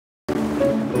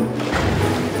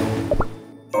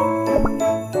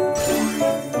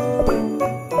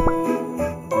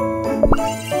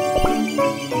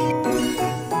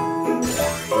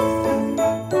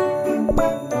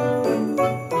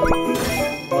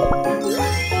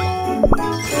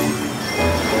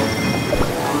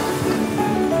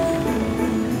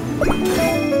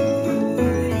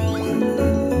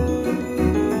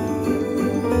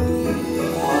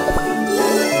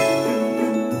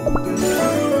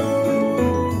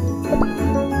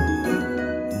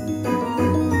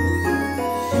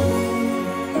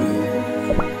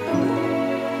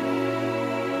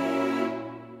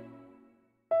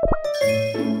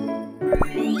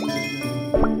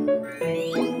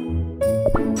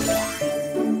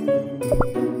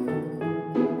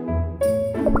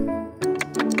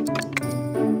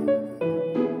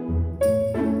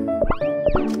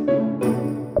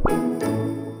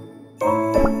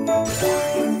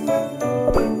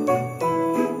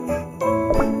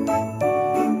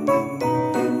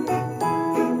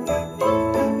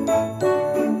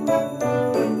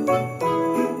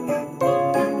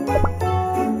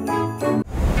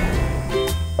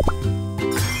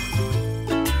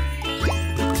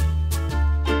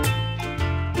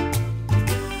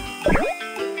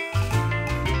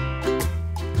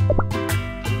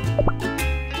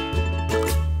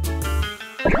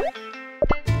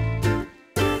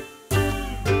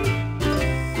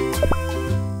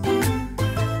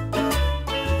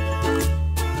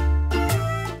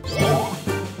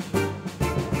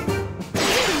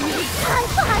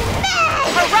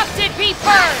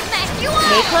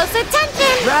Pay close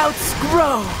attention! Routes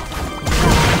grow!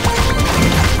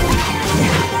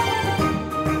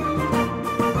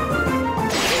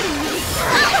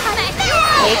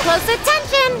 Pay close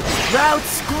attention!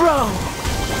 Routes grow!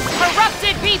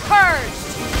 Corrupted be purged!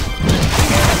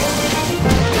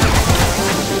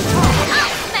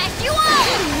 I'll smack you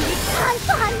all!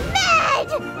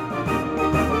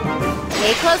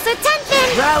 Pay close attention!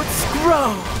 Routes grow!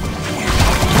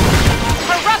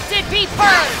 Corrupted be purged!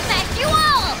 I'll smack you all!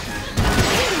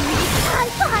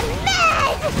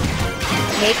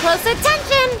 Pay close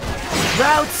attention!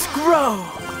 Routes grow!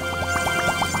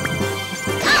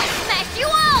 I'll smack you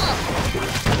all!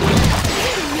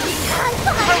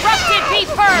 Corrupted be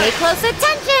purged! Pay close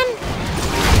attention!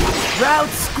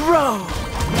 Routes grow!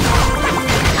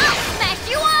 I'll smack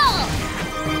you all!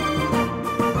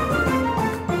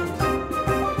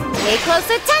 Pay close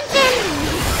attention!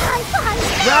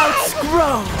 Routes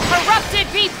grow! Corrupted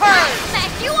be purged! I'll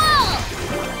smack you all!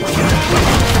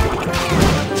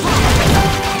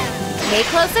 Pay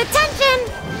close attention!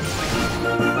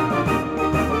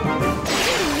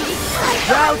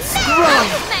 Routes grow! I'll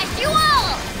smack you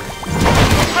all!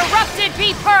 Corrupted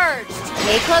be purged!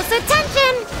 Pay close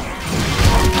attention!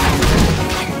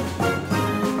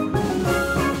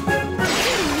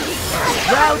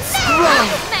 Routes grow!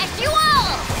 I'll smack you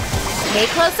all! Pay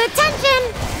close attention!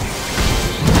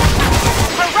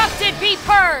 Corrupted be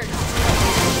purged!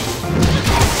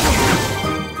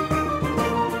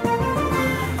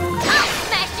 I'll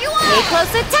smack you all! Pay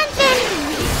close attention!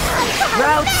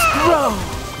 Routes grow!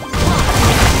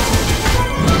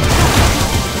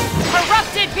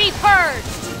 Corrupted be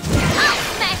purged! I'll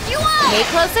smack you all! Pay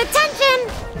close attention!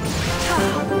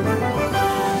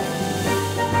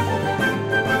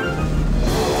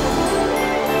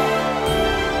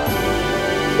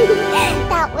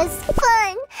 That was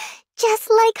fun! Just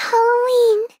like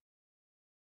Halloween!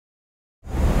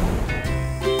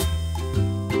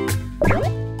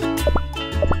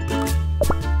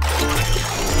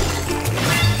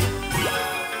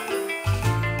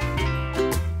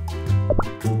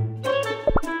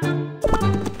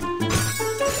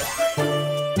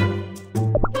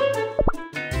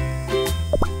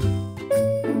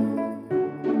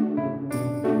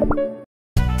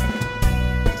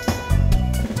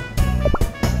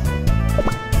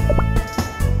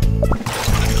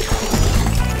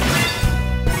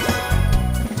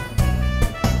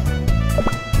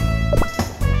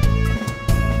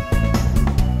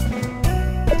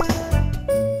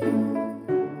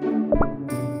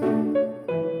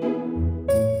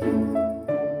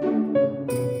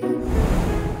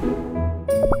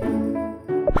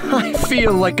 I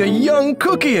feel like a young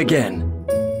cookie again.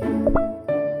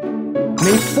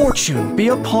 May fortune be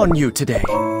upon you today.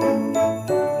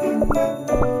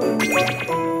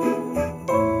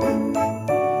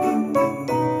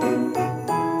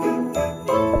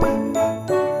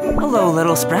 Hello,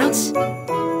 little sprouts.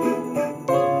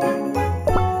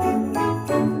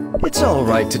 It's all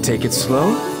right to take it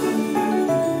slow.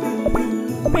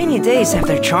 Rainy days have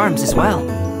their charms as well.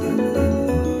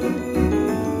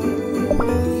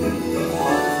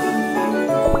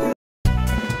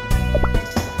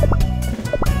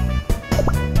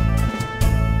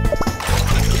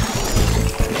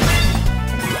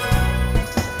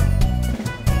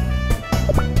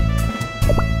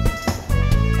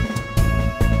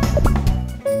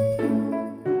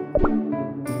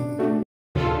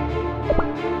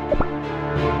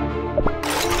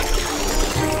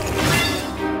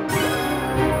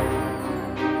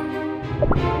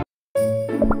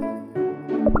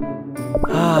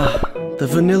 The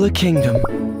Vanilla Kingdom,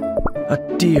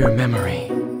 a dear memory.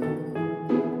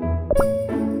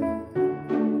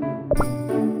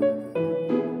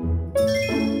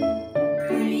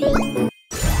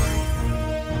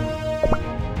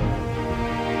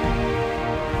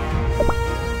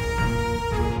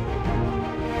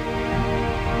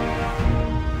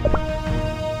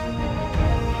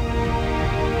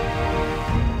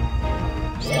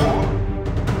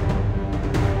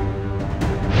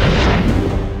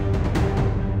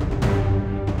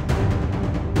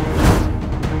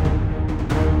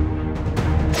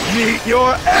 Meet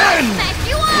your end! Smack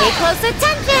you up! Pay close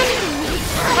attention!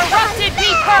 Corrupted be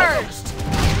purged!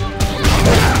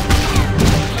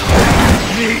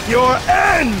 Meet your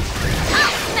end!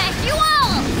 I'll smack you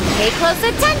all! Pay close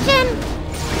attention!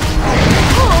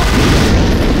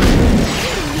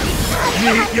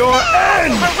 Meet your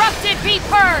end! Corrupted be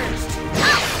purged!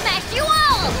 I'll smack you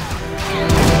all!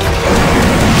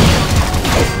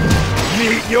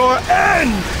 Meet your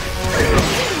end!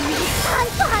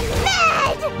 I'm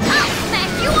mad! I'll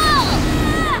smack you all!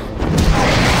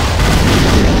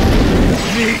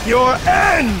 Meet your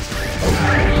end!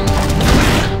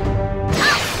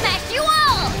 I'll smack you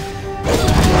all!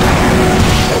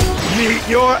 Meet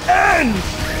your end!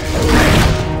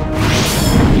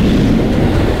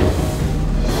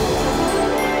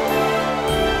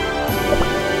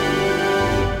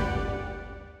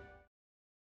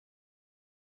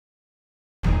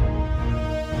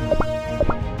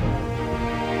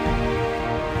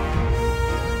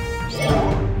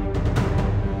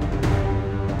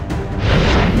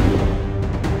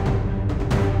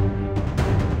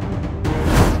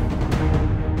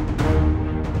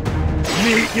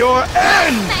 Meet your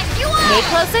end! Smack you all! Pay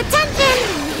close attention!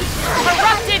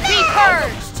 Corrupted be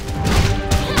purged!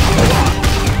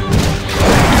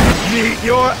 Meet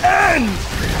your end!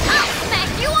 I'll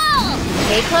smack you all!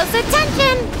 Pay close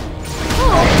attention!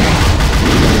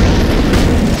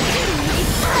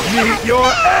 Meet your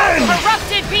end!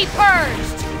 Corrupted be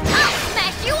purged! I'll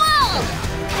smack you all!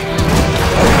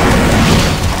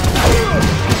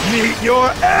 Meet your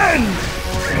end!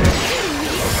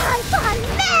 I'm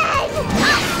mad!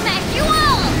 I'll smack you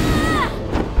all!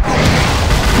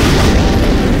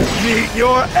 Meet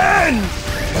your end!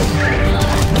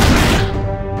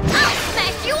 I'll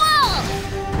smack you all!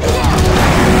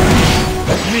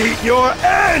 Meet your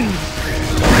end!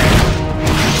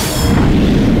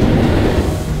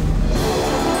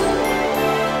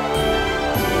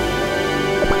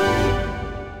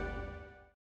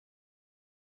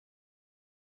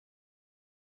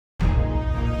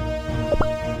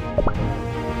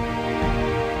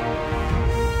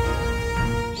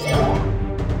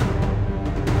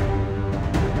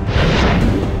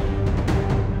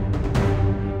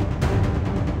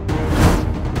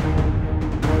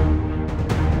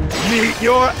 Meet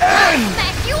your end!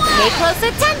 Smack you all! Pay close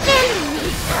attention!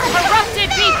 Corrupted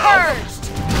be purged!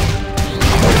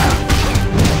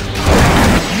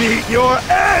 Meet your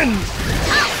end!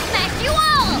 I'll smack you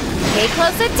all! Pay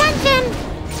close attention!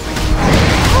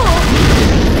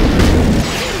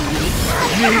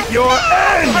 Meet your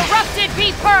end! Corrupted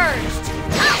be purged!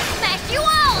 I'll smack you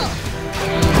all!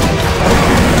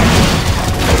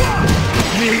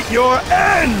 Meet your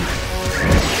end!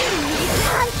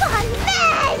 I'm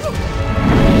mad!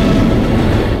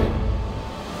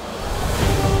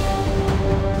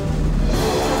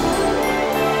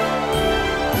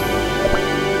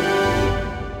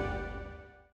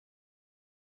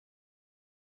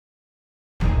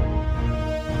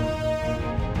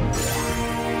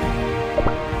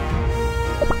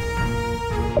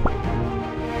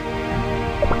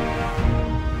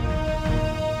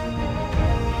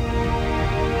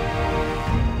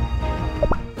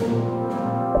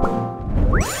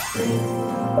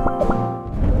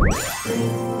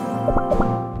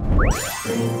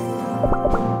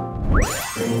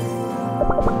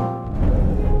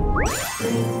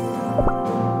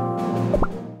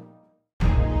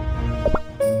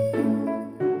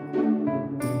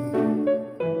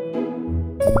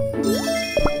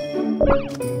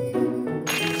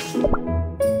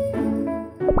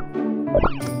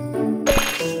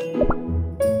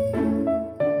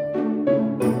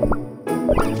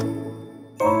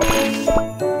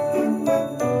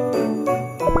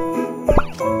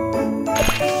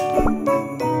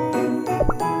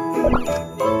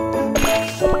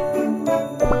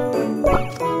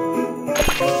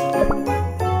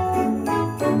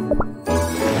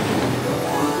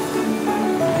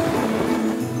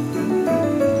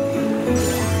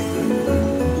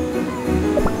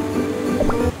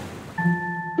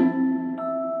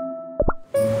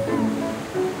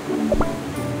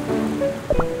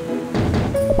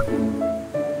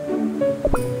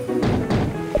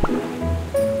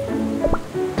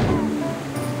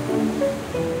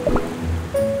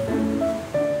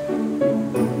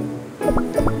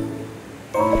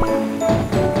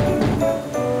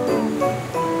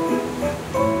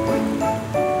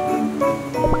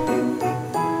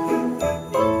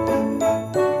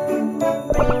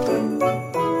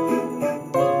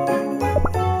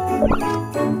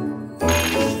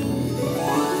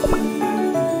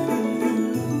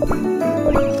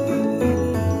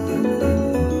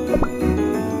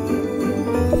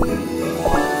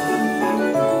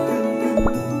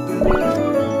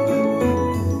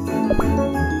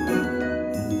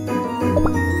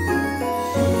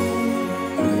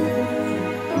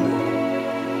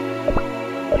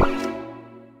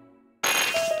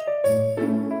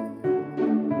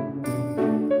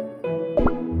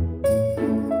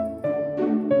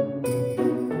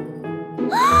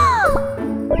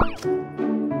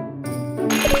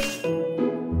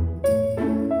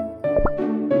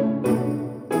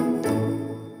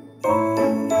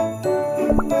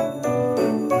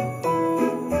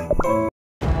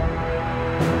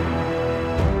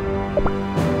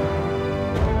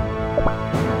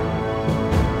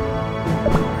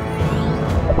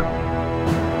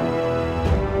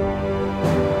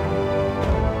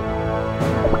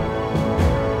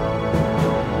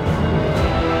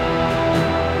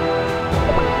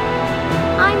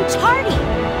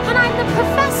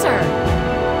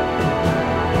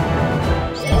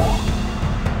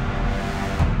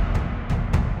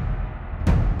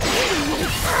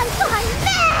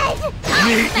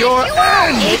 Meet your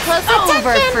end! Pay close Over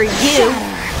attention! for you!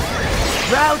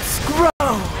 Sprouts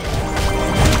grow!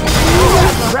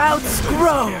 Sprouts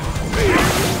grow!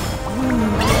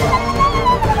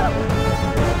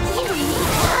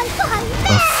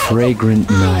 A fragrant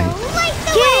night.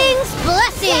 King's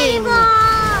blessing!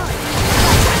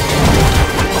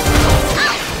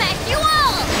 I'll smack you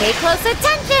all! Pay close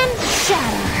attention!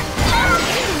 Shatter!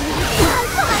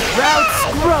 Sprouts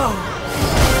grow!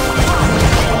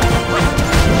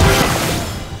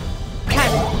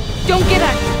 Don't get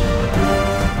out!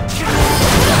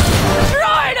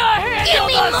 Try to handle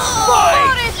the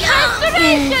spike!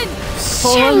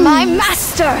 For my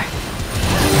master!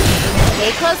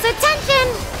 Pay close attention!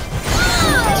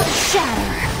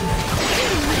 Shatter!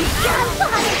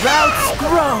 Sprouts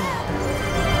grow!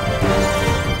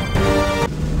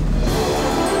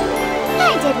 I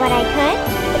did what I could.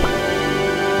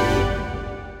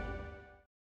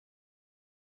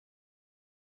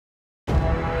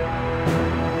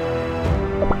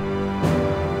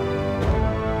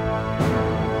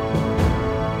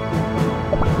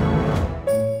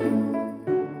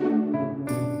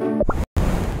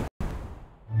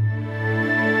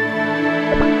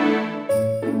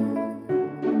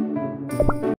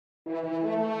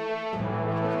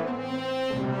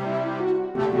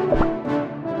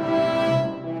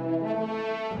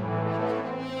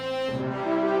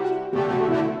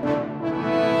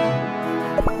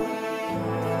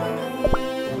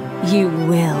 You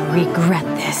will regret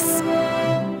this.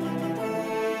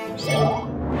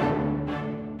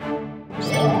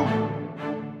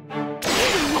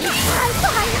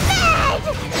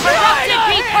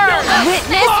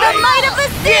 Witness the might of the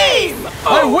seas!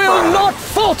 I will not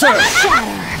falter!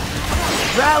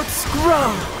 Sprouts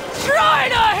grow! Try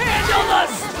to handle the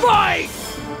spike!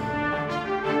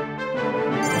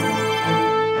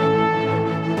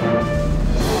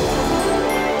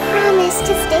 Promise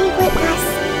to stay with us,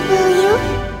 will you?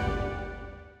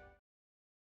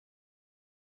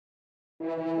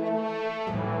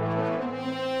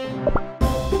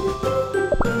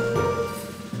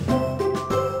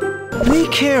 Be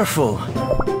careful.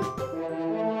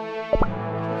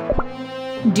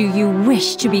 Do you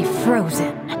wish to be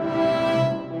frozen?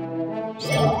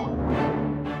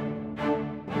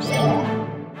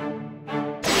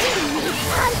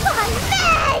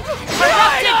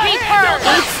 Corrupted be purged!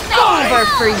 It's over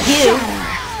for you!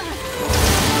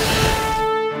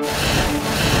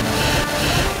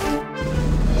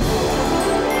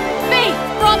 Faith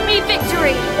brought me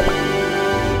victory!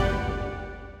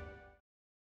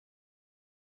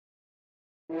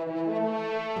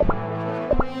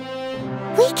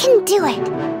 We can do it,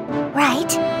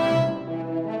 right?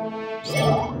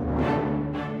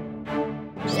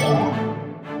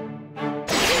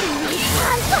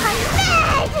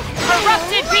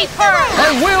 Corrupted be purged! I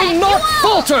will not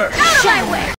falter! Out of my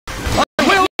way! I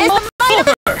will not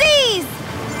falter! Seize!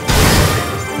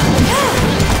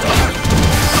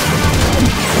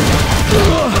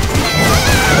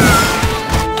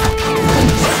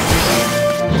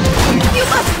 You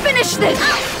must finish this!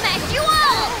 I'll smack you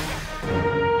all!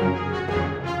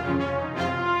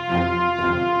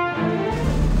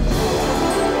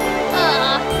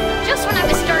 Just when I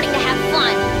was starting to have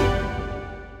fun.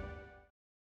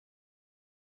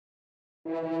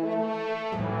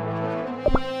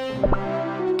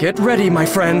 Get ready, my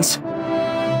friends. Ned!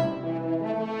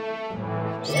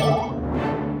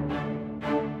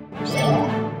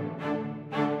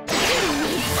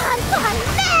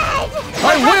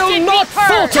 I will not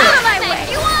falter! Out of my way!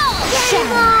 You all!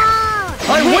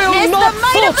 I will Witness not the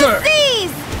might of falter! the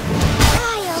seas!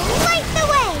 I'll light the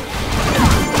way!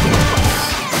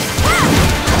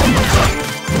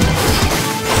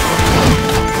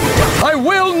 I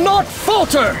will not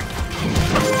falter!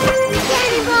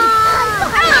 Cannonball!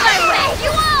 Out of my way,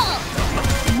 you all!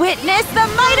 Witness the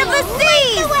might of the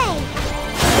seas!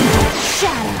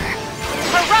 Shatter!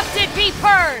 Corrupted be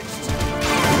purged!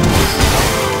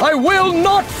 I will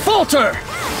not falter!